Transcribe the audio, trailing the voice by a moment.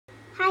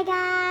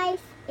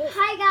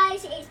Hi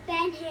guys, it's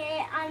Ben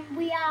here and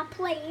we are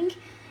playing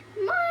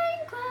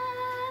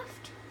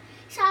Minecraft.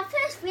 It's our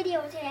first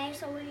video today,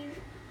 so we've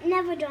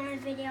never done a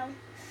video.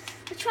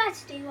 We tried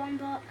to do one,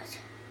 but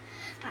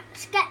right,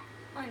 let's get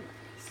on with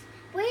this.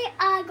 We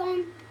are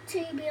going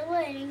to be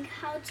learning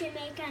how to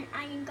make an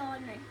iron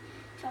Goldman.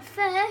 So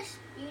first,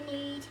 you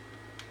need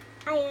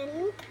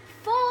Iron.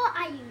 4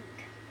 iron.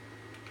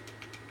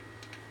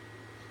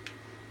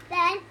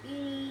 Then you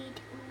need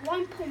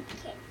 1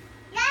 pumpkin.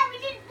 Yeah, we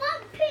did 1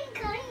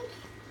 pink one.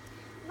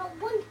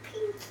 Not 1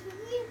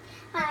 pinky.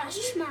 Alright, let's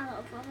just smell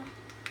it, brother.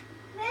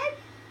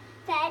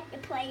 Then you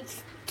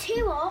place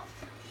 2 up.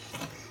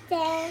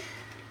 Then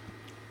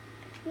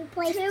you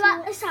place 2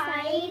 at the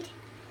side.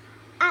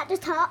 At the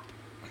top.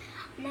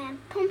 And then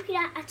pumpkin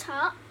at the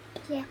top.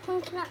 Yeah,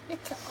 pumpkin at the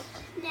top.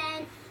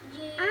 Then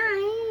you...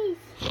 Eyes.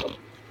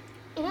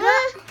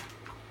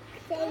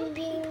 Then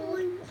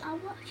people are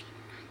watching.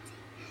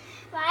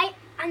 Right,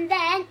 and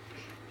then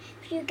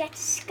if you get a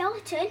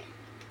skeleton,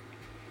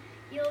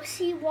 you'll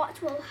see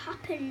what will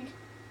happen.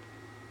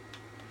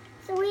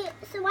 So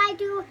I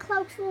do a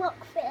closer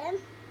look for him.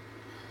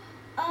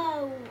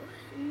 Oh,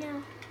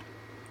 no.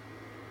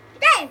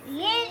 There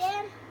he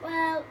is.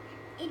 Well,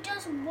 he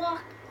does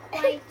walk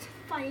quite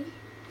funny.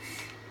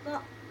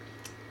 But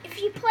if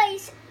you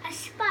place a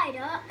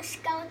spider, a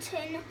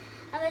skeleton,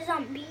 or a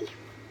zombie,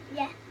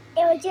 yeah.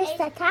 It will just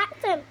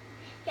attack them.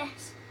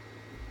 Yes.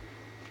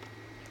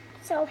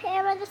 So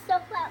here are the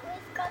stuff that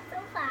we've got so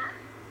far.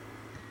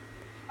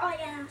 Oh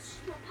yeah, that's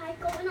my pie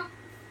going up.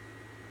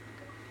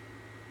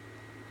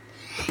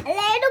 A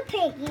little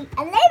piggy,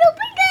 a little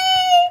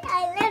piggy,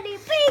 my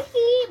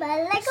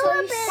little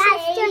So piggy.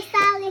 That's just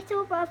our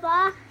little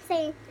brother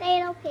saying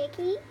little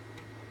piggy.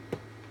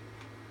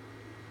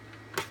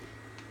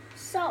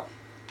 So,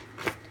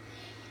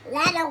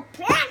 Little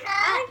piggy.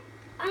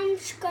 I'm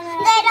just gonna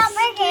Little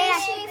piggy.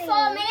 excuse you for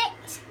a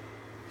minute.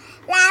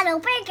 Little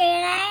piggy.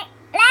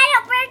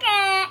 Little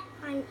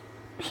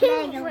piggy.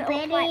 Little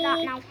bitty. Like that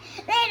now.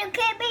 Little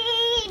kitty.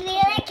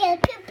 Little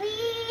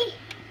kitty.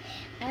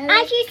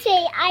 As you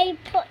see, I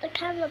put the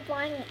camera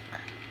blank.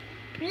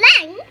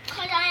 Blank?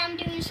 Because I am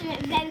doing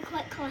something very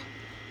quickly.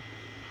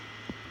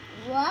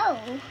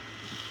 Whoa.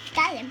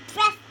 That's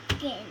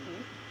impressive.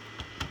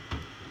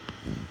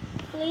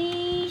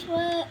 Please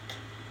work.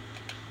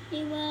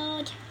 New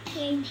world.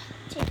 Game.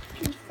 Take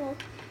peaceful.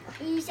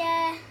 Easy.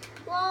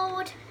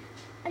 Load.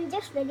 I'm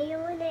just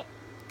videoing it.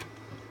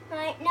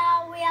 Right,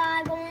 now we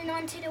are going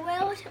on to the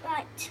world.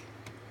 Right.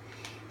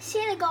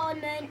 See the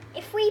Goldman.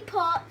 If we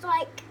put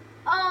like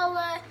all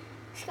the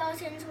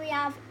skeletons we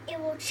have, it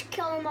will just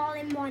kill them all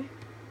in one.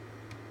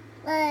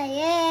 Oh,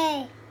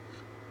 yeah.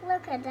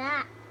 Look at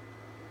that.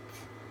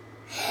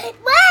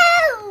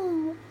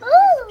 Whoa!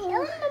 Oh,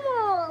 killing them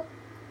all.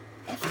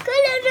 It's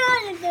killing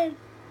all of them.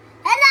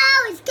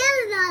 Hello, it's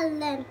killing all of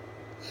them.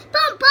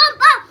 Bum, bum,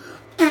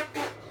 bum.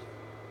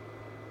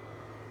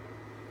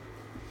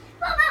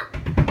 Bum, bum.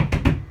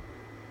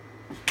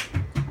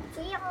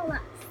 See all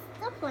that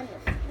stuff on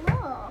the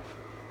floor.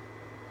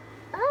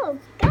 Oh,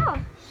 gosh.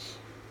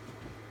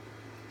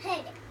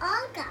 Hey,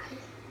 all gone.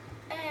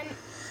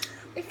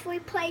 If we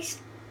place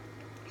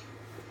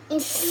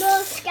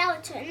more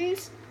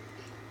skeletons,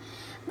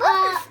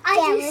 as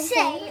you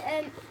say,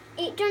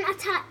 it don't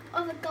attack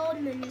other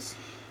Goldmans.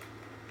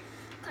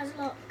 Cause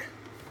look.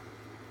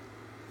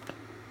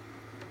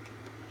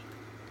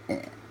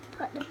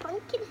 Put the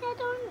pumpkin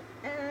head on,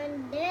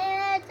 and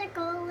there's the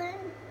golden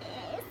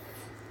is.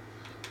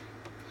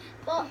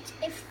 But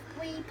if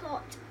we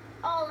put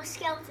all the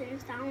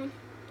skeletons down,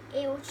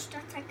 it will just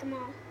attack them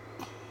all.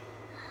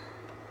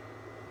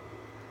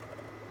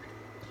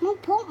 We'll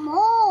put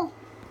more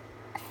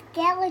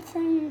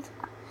skeletons.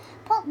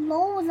 Put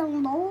loads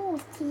and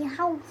loads to your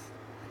house.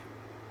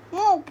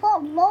 No,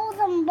 put loads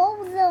and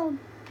loads of.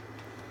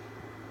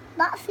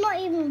 That's not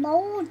even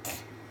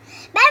loads.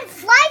 Then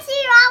fly to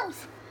your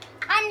house.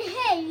 And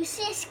here you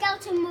see a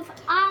skeleton with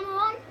armor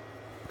on.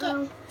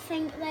 Oh. I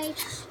think they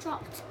just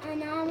dropped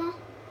an armor.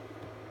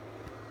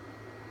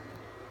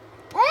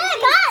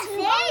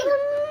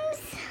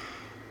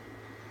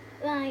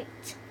 Right,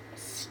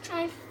 let's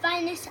try and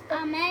find this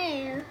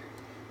armor.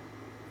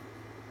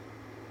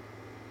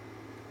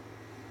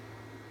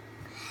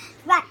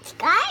 Right,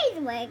 guys,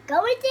 we're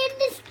going to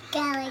the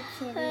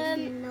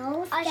skeleton.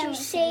 No As skeleton. you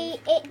see,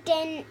 it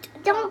didn't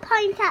Don't drop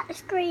point at the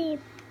screen.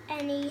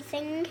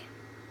 anything.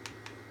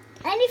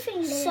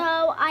 Anything. So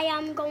I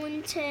am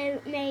going to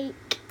make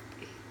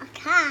A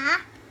car.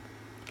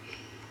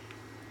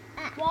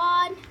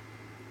 1,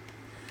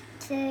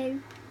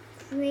 2,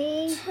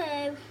 3,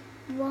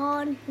 2,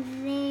 1,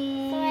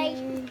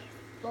 3,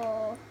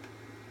 4,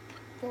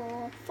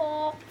 4,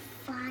 4,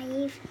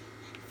 5.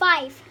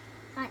 5.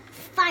 Right,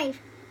 5.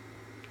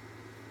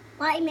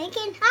 What are you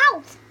making?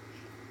 House.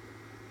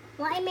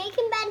 What are you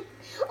making, Ben?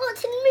 Oh,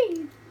 it's a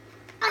moon.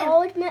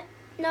 Goldman.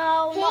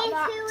 No, not Here's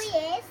that. who he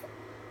is.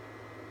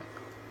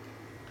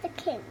 The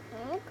king.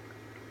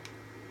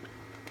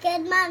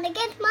 Good man, the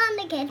good man,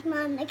 the good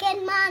man, the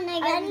good man, the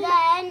good And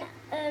man.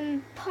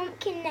 then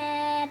pumpkin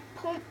there. there,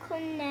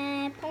 pumpkin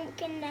there,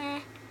 pumpkin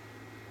there,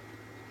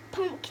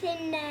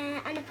 pumpkin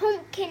there, and a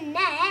pumpkin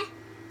there.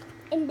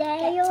 And there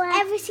Get you are.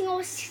 every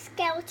single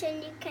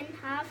skeleton you can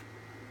have.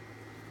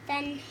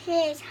 Then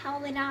here's how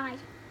they die.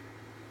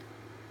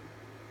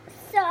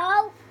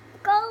 So,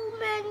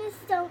 Goldman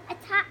don't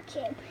attack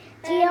him.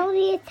 They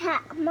only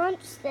attack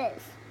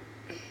monsters.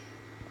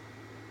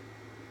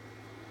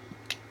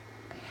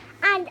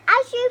 And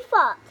as you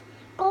thought,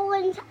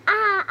 golems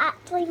are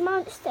actually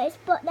monsters,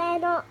 but they're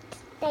not.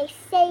 They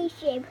save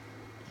you.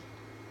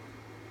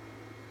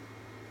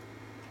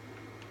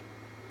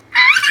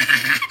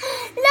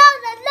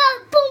 No,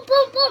 boom,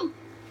 boom, boom.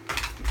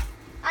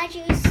 As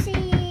you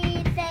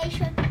see, they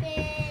should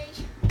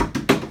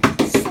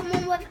be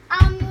someone with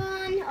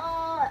iron,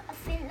 or I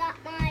think that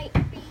might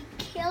be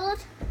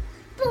killed.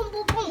 Boom,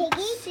 boom, boom.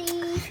 See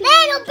if he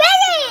Little did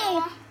Piggy!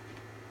 more.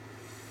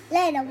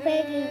 Little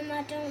Piggy.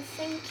 I don't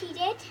think he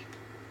did.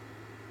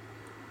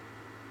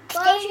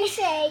 Well, as you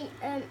say,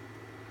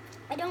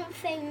 I don't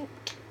think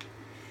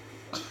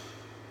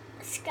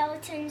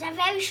skeletons are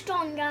very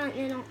strong, aren't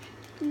they? Not?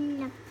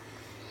 No.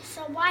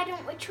 So why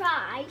don't we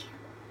try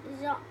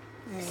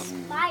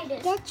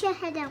spiders? Get your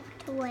head out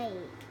the way.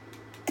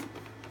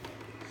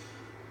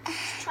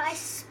 Let's try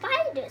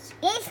spiders.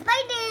 It's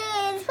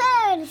spiders.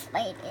 Where are the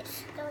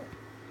spiders? Don't.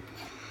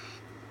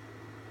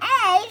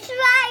 Hey,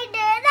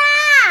 spiders!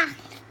 Ah!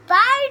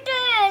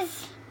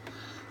 Spiders!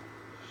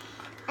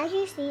 As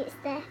you see, it's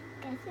there.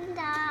 Getting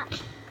dark.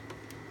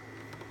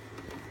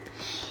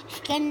 It's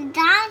getting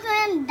darker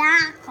and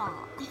darker.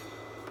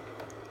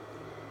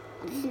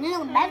 There's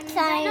no They're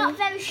bedtime. not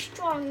very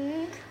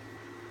strong.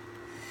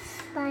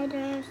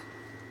 Spiders.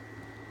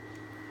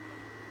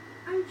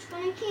 I'm just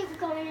going to keep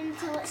going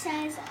until it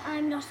says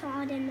I'm not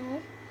hard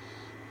anymore.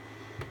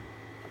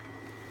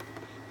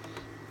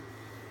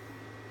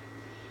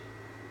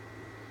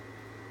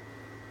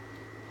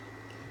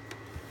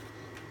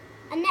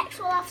 And next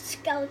we'll have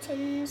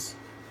skeletons.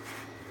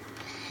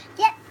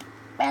 Yep.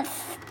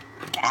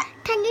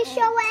 Can you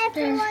show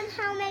everyone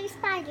how many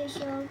spiders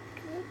you're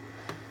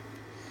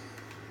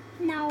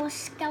Now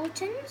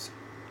skeletons.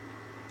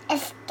 a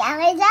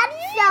skeleton?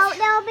 So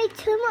there'll be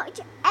too much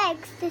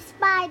eggs. The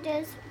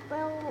spiders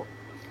will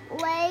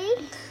lay.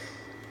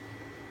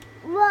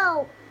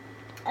 Whoa.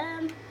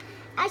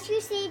 As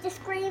you see, the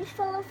screen's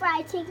full of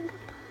writing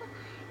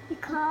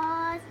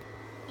because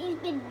he's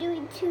been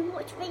doing too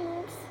much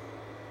things.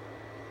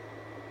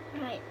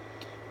 Right.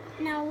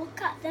 Now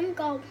look at them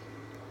go.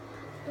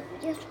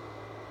 Just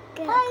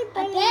go. I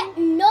bet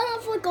none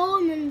of the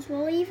Goldmans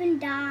will even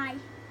die.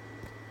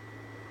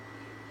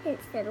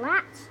 It's the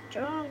last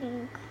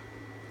strong.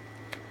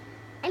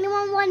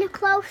 Anyone want a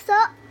close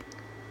up?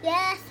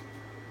 Yes.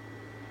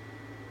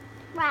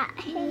 Right,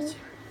 here's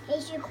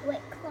your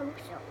quick close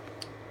up.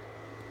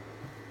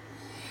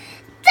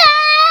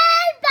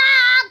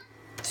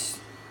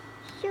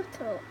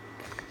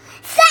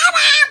 Shut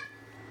up.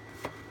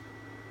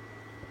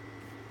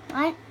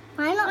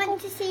 Why not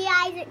want to see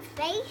Isaac's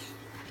face?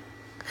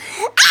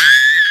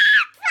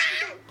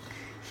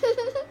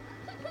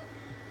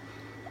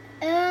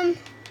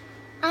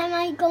 Am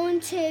I going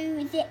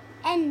to the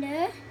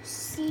ender?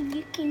 See if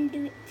you can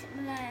do it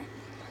there.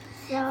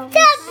 So,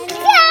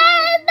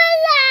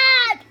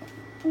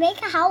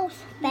 make a house,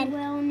 You Ben.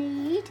 will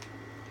need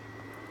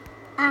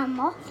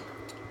Armor.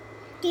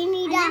 Do you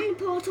need an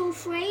portal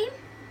frame.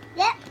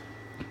 Yep.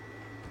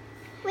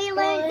 We We'll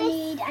learned this.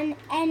 need an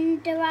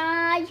ender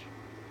eye.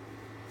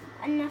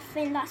 And I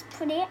think that's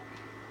pretty it.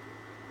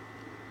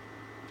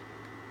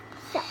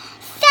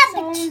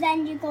 So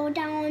then you go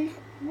down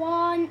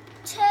 1,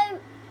 2,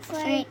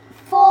 3,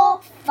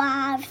 4,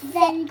 5,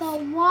 Then you go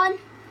 1,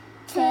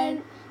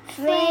 2,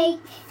 3,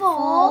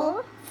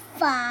 4,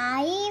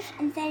 5,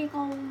 and then you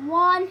go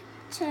 1,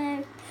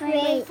 2, 3,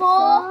 3,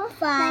 4, 5,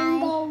 then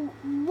go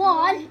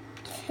 1,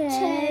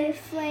 2,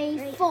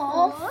 3,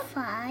 4,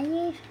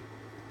 5.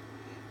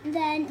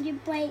 then you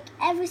break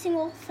every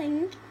single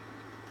thing.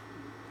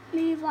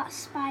 Move that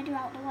spider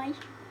out the way.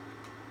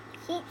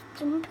 Keep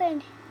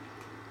jumping.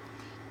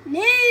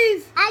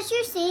 Move! As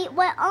you see,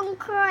 we're on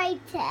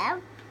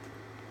creative.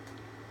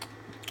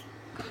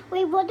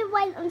 We would have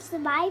went on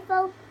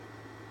survival,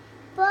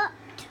 but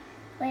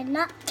we're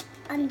not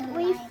on the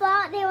We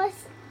thought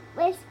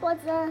this was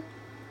a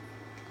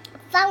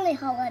family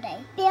holiday.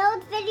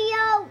 Build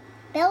video.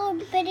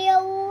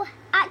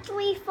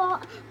 Actually,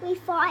 we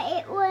thought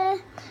it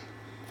was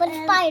for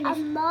the spiders.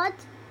 A mod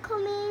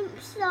coming,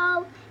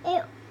 so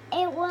it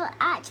will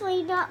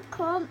actually not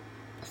come.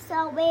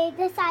 So we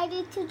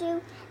decided to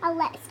do a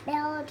let's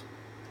build.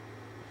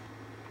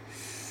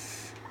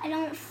 I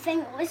don't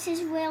think this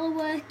is really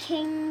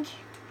working.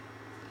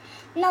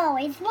 No,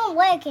 it's not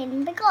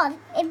working because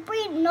if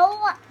we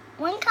know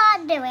one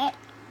can't do it.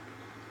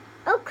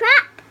 Oh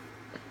crap!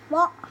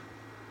 What?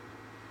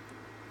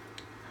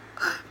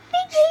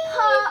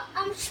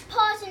 I'm just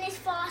pausing this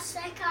for a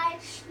sec. I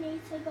just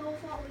need to go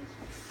for a week.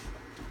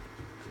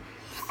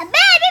 A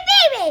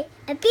baby,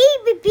 a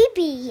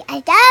baby,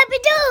 a dabby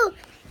do.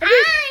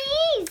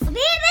 Eyes,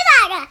 baby,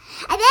 like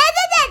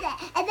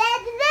a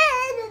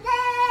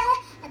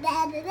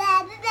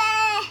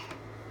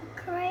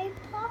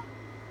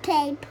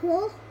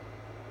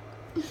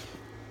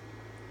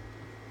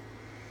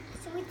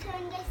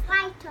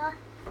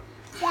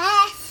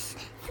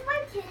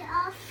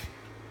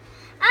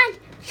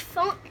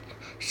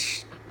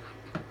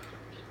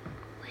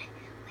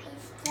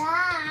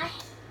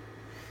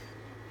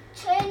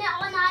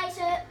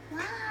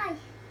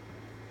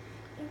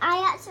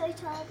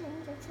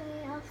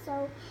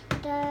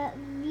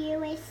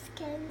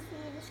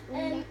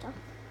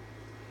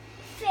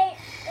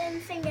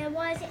finger.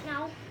 Where is it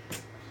now?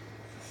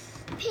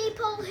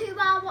 People who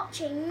are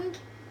watching,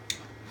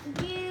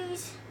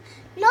 use.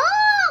 No!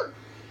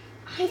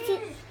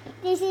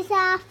 This is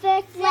our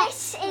first.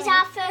 This is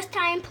our first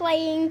time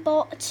playing,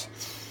 but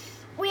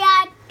we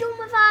are done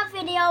with our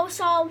video,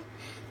 so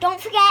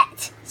don't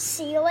forget.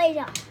 See you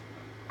later.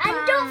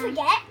 And don't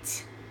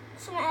forget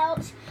something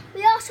else.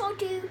 We also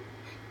do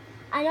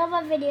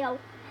another video